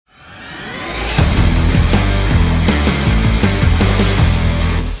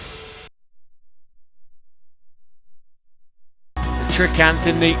Srikanth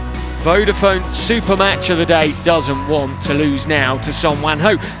in the Vodafone Super Match of the day doesn't want to lose now to Son Wan,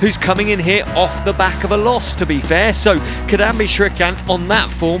 who's coming in here off the back of a loss, to be fair. So Kidambi Srikanth on that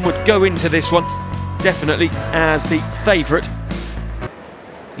form would go into this one definitely as the favourite.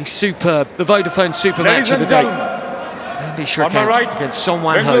 He's superb, the Vodafone Super Match of the day. Kidambi Srikanth against Son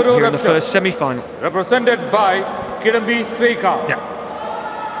Wan here in the first semi-final. Represented by Kidambi Srikanth. Yeah.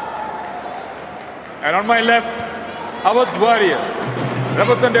 And on my left, Awadh Warriors,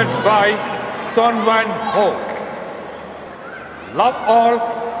 represented by Son Wan. Love all,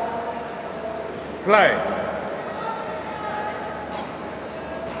 play.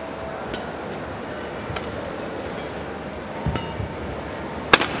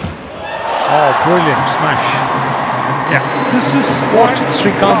 Oh, brilliant smash. Yeah, this is what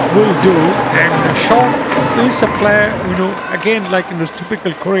Srikanth will do, and Son is a player, you know, again, like in this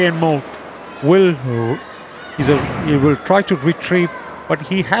typical Korean mode, he will try to retrieve, but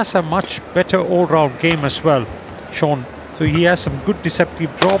he has a much better all-round game as well, Son. So he has some good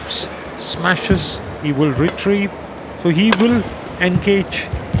deceptive drops, smashes, he will retrieve, so he will engage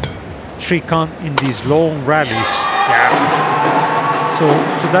Srikanth in these long rallies. Yeah. So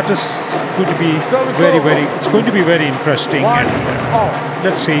that is going to be it's going to be very interesting, and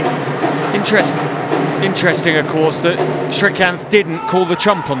let's see. Interesting, of course, that Srikanth didn't call the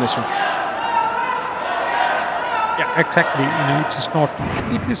trump on this one. Yeah, exactly. You know, it is not.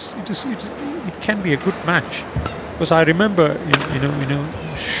 It can be a good match, because I remember,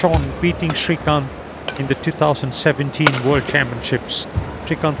 Son beating Srikanth in the 2017 World Championships.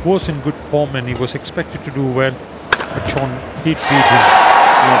 Srikanth was in good form and he was expected to do well, but Son did beat him.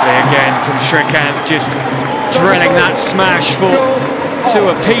 Lovely again from Srikanth, just drilling that smash for 2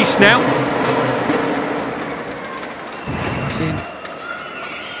 apiece now. He's in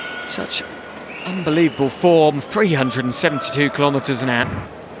such unbelievable form, 372 kilometres an hour.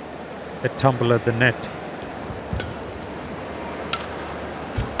 A tumble at the net.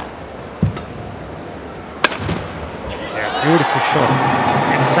 Yeah, beautiful shot.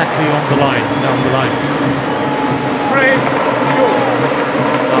 Exactly on the line, down the line.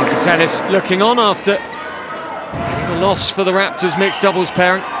 Marcus Ellis looking on after the loss for the Raptors mixed doubles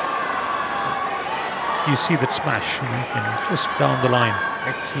pairing. You see that smash, just down the line.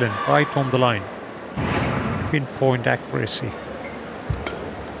 Excellent, right on the line. Pinpoint accuracy.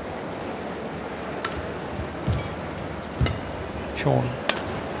 Son.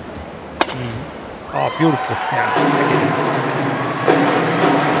 Oh, beautiful. Yeah.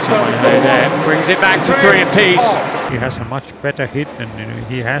 There brings it back to 3 apiece. He has a much better hit, and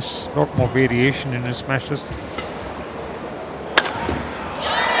he has a lot more variation in his smashes.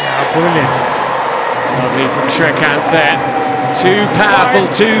 Yeah, brilliant. Lovely from Srikanth there. Too powerful,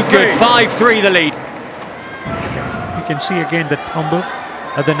 too good. 5-3 the lead. Yeah, you can see again the tumble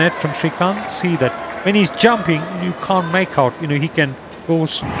at the net from Srikanth. See that when he's jumping, you can't make out. He can go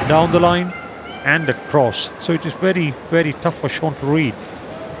down the line and across. So it is very, very tough for Son to read.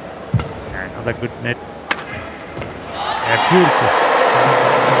 Another good net. Yeah, beautiful.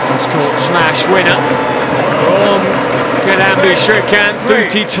 It's called smash winner from Kidambi Srikanth.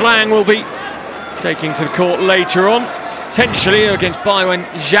 Vuti Tlang will be taking to the court later on, potentially against Baiwen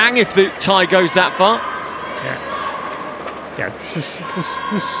Zhang if the tie goes that far. Yeah, this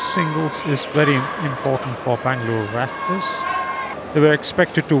singles is very important for Bangalore Raptors. They were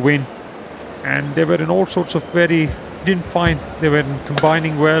expected to win, and they were in all sorts of didn't find they were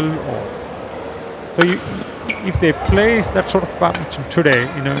combining well, so if they play that sort of badminton today,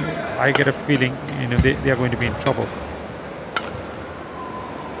 I get a feeling, they are going to be in trouble.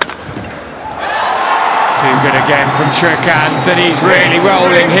 Too good again from Srikanth, and he's really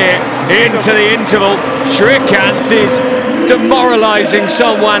rolling here into the interval. Srikanth is demoralising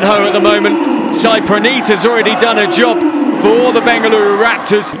Son Wan at the moment. Sai Pranita's already done a job for the Bengaluru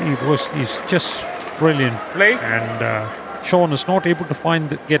Raptors. He's just brilliant, and Son is not able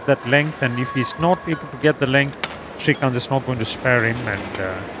to get that length, and if he's not able to get the length, Srikanth is not going to spare him, and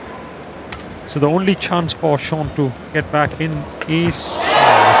so the only chance for Son to get back in is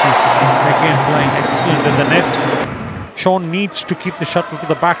he's again playing excellent in the net. Son needs to keep the shuttle to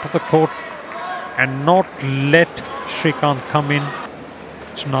the back of the court and not let Srikanth come in.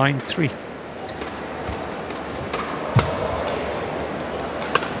 It's 9-3.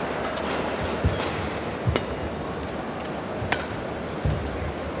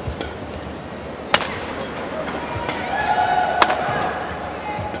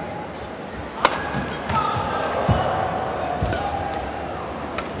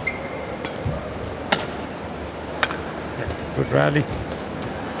 Good rally.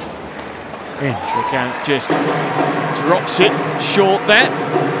 Srikanth just drops it short there.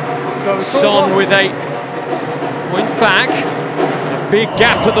 Son with a point back. A big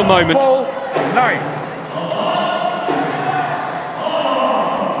gap at the moment. 9.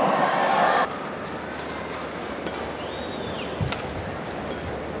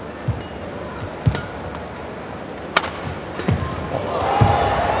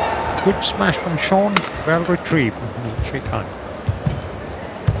 Good smash from Son, well retrieved. Srikanth.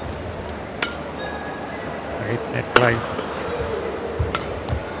 Great net play.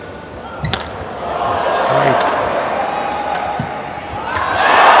 Right.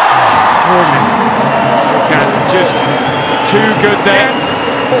 Srikanth just too good there.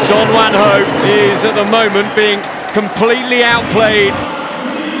 Son Wan is at the moment being completely outplayed.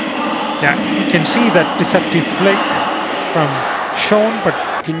 Yeah, you can see that deceptive flick from Son, but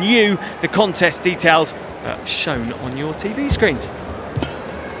can you the contest details shown on your TV screens?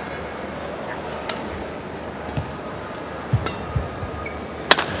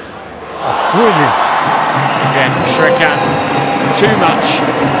 Oh, brilliant. Again, Srikanth, too much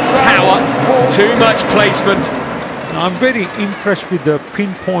power, too much placement. I'm very impressed with the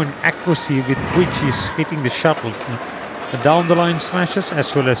pinpoint accuracy with which he's hitting the shuttle. The down the line smashes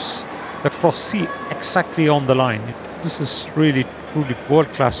as well as the cross C exactly on the line. This is really truly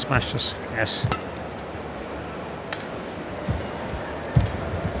world-class smashes. Yes.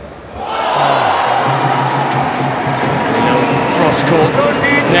 Cross court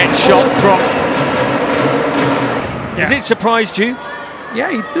net shot from. Yeah. Has it surprised you?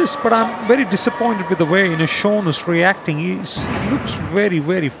 Yeah, it is, but I'm very disappointed with the way Son is reacting. He looks very,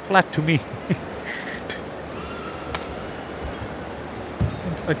 very flat to me.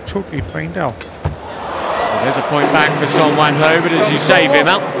 Like totally trained out. Well, there's a point back for Son Wan, but as you say,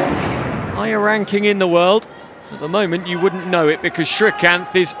 Vimal, higher ranking in the world. At the moment, you wouldn't know it because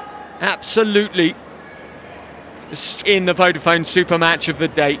Srikanth is absolutely in the Vodafone Super Match of the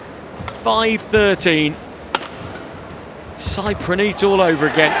day. 5-13. Cypronite all over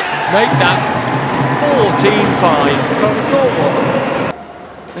again. Make that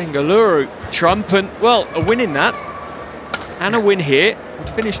 14-5. Bengaluru, Trump, and well, a win in that and a win here would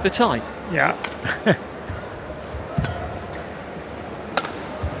finish the tie. Yeah.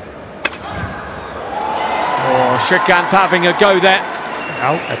 Oh, Srikanth having a go there. It's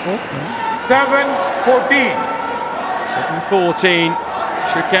out at all. 7-14. 7-14.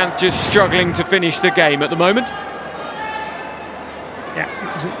 Srikanth just struggling to finish the game at the moment. Yeah,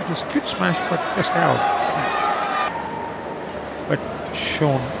 it was a good smash, but just out. But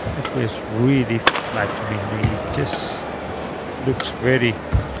Son, it was really flat to me. He just looks very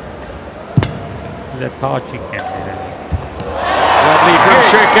lethargic. Lovely from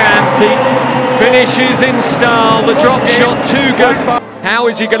Srikanth. He finishes in style. The drop shot too good. How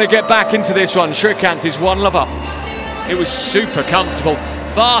is he going to get back into this one? Srikanth is one love up. It was super comfortable.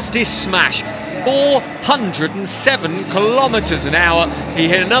 Fastest smash. 407 kilometers an hour. He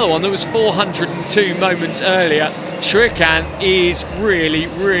hit another one that was 402 moments earlier. Srikanth is really,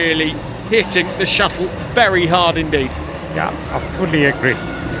 really hitting the shuttle very hard indeed. Yeah, I fully agree.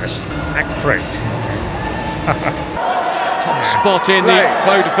 Yes, accurate. Top spot in the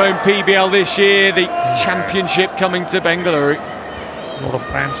Vodafone PBL this year. The championship coming to Bengaluru. A lot of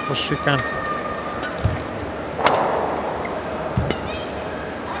fans for Srikanth.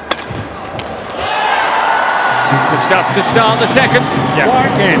 Super stuff to start the second.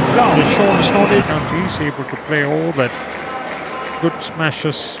 Yeah, again, Son is not able. He's able to play all that good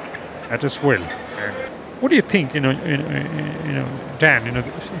smashes at his will. What do you think? Dan.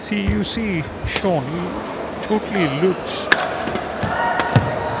 You see Son. He totally looks.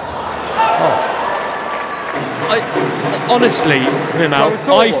 Honestly, Vimal,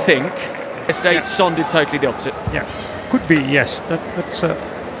 I think Son did totally the opposite. Yeah, could be. Yes, that's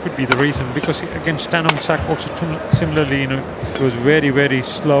could be the reason, because against Tan Hong Sak also similarly, it was very, very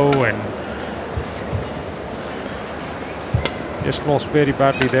slow and just lost very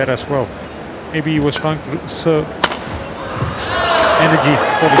badly there as well. Maybe he was trying to serve energy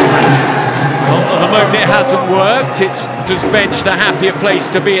for this match. Well, at the moment it hasn't worked. It's just bench the happier place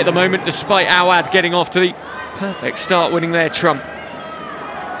to be at the moment, despite Awad getting off to the perfect start, winning their trump.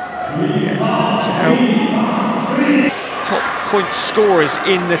 Top point scorers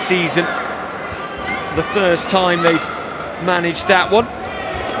in the season. The first time they've managed that one.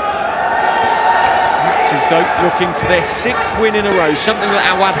 As though looking for their 6th win in a row, something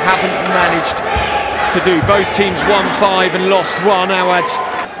that Awad haven't managed to do. Both teams won 5 and lost 1. Awad's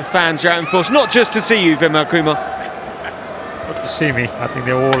the fans are out in force, not just to see you, Vimal Kumar. Not to see me. I think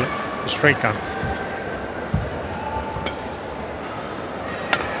they're all straight gun.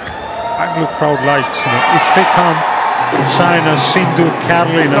 Bangalore crowd likes. If Srikanth, Saina, Sindhu,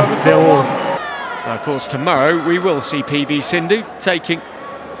 Carolina, they're all. Of course, tomorrow we will see PV Sindhu taking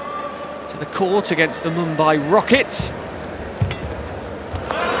to the court against the Mumbai Rockets.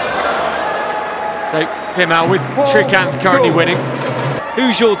 So, Vimal with Srikanth currently winning.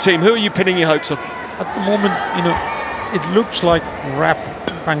 Who's your team? Who are you pinning your hopes on? At the moment, it looks like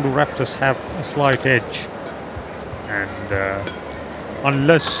Bangalore Raptors have a slight edge, and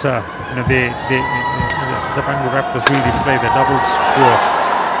unless the Bangalore Raptors really play the doubles poor,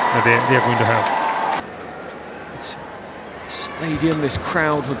 they are going to have. This stadium, this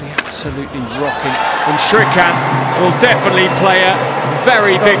crowd would be absolutely rocking, and Srikanth will definitely play a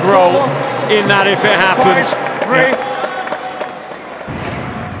very big role in that if it happens.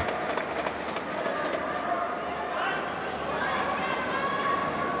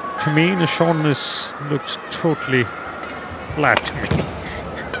 To me, Sean looks totally flat to me.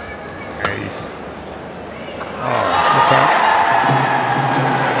 Nice. Oh, that's out.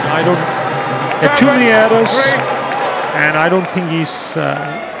 I don't. There are too many errors, and I don't think he's.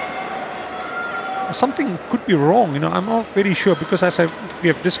 Something could be wrong. I'm not very sure because, as we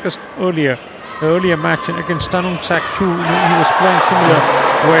have discussed earlier, the earlier match against Tanung Chakchu, he was playing similar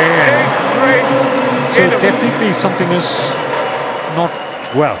way. So definitely something is not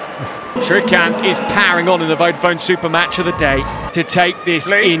well. Srikanth is powering on in the Vodafone Super Match of the day to take this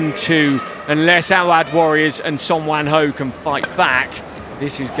into, unless Awad Warriors and Son Wan can fight back,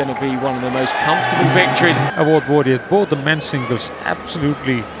 this is going to be one of the most comfortable victories. Awad Warriors, both the men's singles,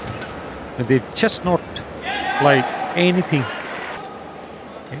 absolutely, they've just not played anything.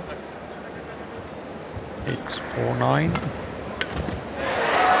 Okay. It's 4-9.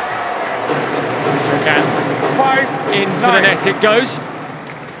 Srikanth into the net it goes.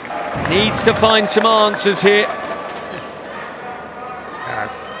 Needs to find some answers here.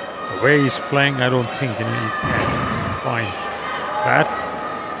 The way he's playing, I don't think he can find that.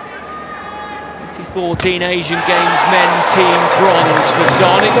 2014 Asian Games men team bronze for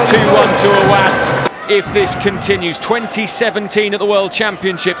Son. It's 2-1 to Awad. If this continues, 2017 at the World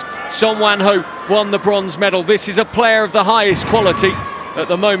Championships, Son Wan won the bronze medal. This is a player of the highest quality at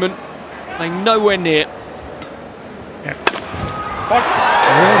the moment. Playing nowhere near. Yeah.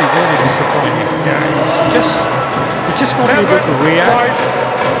 Very, very disappointing. Yeah, he's just not able to react.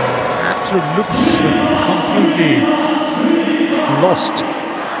 Absolutely looks completely lost.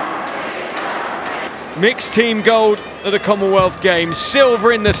 Mixed team gold at the Commonwealth Games,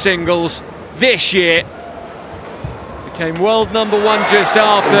 silver in the singles this year. Became world #1 just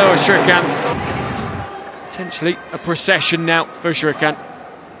after Srikanth. Potentially a procession now for Srikanth.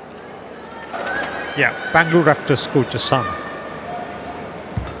 Yeah, Bangalore Raptors coach Son.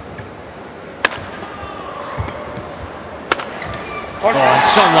 Oh, and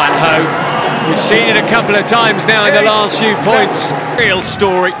Son Wan we've seen it a couple of times now in the last few points. Real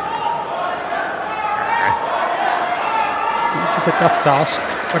story. It is a tough task,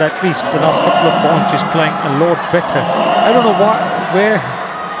 but at least the last couple of points is playing a lot better. I don't know where.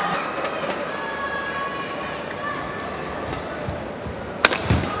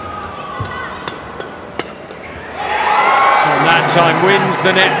 Son that time wins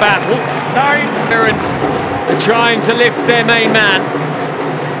the net battle. They're trying to lift their main man.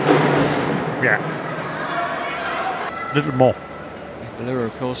 Yeah. A little more. Bengaluru,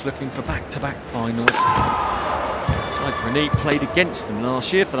 of course, looking for back-to-back finals. Sai Praneeth played against them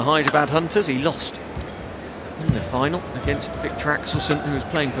last year for the Hyderabad Hunters. He lost in the final against Victor Axelsen, who was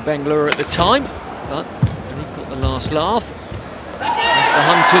playing for Bengaluru at the time. But Praneeth got the last laugh. As the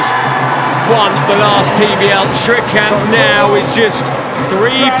Hunters won the last PBL. Srikanth now is just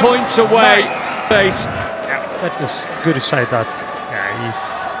 3 points away. Base. That was good to say that. Yeah, he's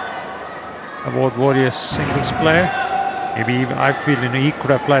Awad Warriors singles player. Maybe even I feel he could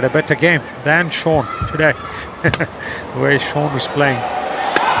have played a better game than Sean today. The way Sean was playing.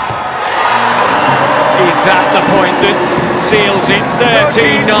 Is that the point that seals it?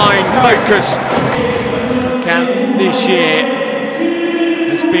 13-9 focus. Srikanth this year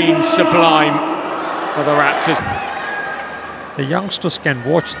has been sublime for the Raptors. The youngsters can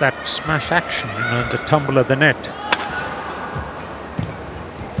watch that smash action, the tumble of the net.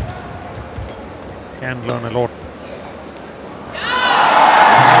 Can learn a lot.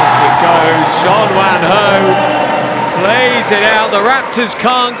 Out it goes, Son Wan plays it out. The Raptors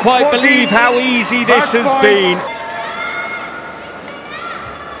can't quite believe how easy this has been.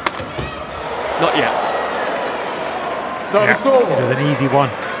 Not yet. Yeah, it was an easy one.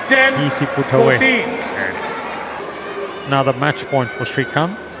 Easy put away. Another match point for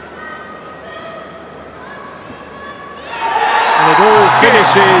Srikanth. And it all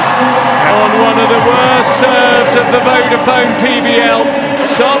finishes on one of the worst serves of the Vodafone PBL.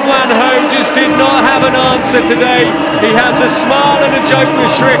 Son Wan just did not have an answer today. He has a smile and a joke with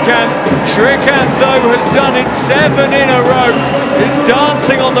Srikanth. Srikanth, though, has done it 7 in a row. He's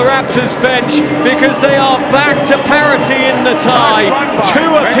dancing on the Raptors bench because they are back to parity in the tie. 2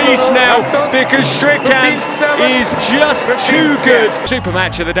 apiece now because Srikanth is just too good. Super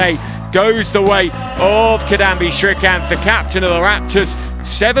match of the day goes the way of Kidambi Srikanth, the captain of the Raptors.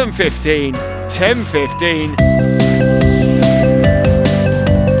 7-15, 10-15.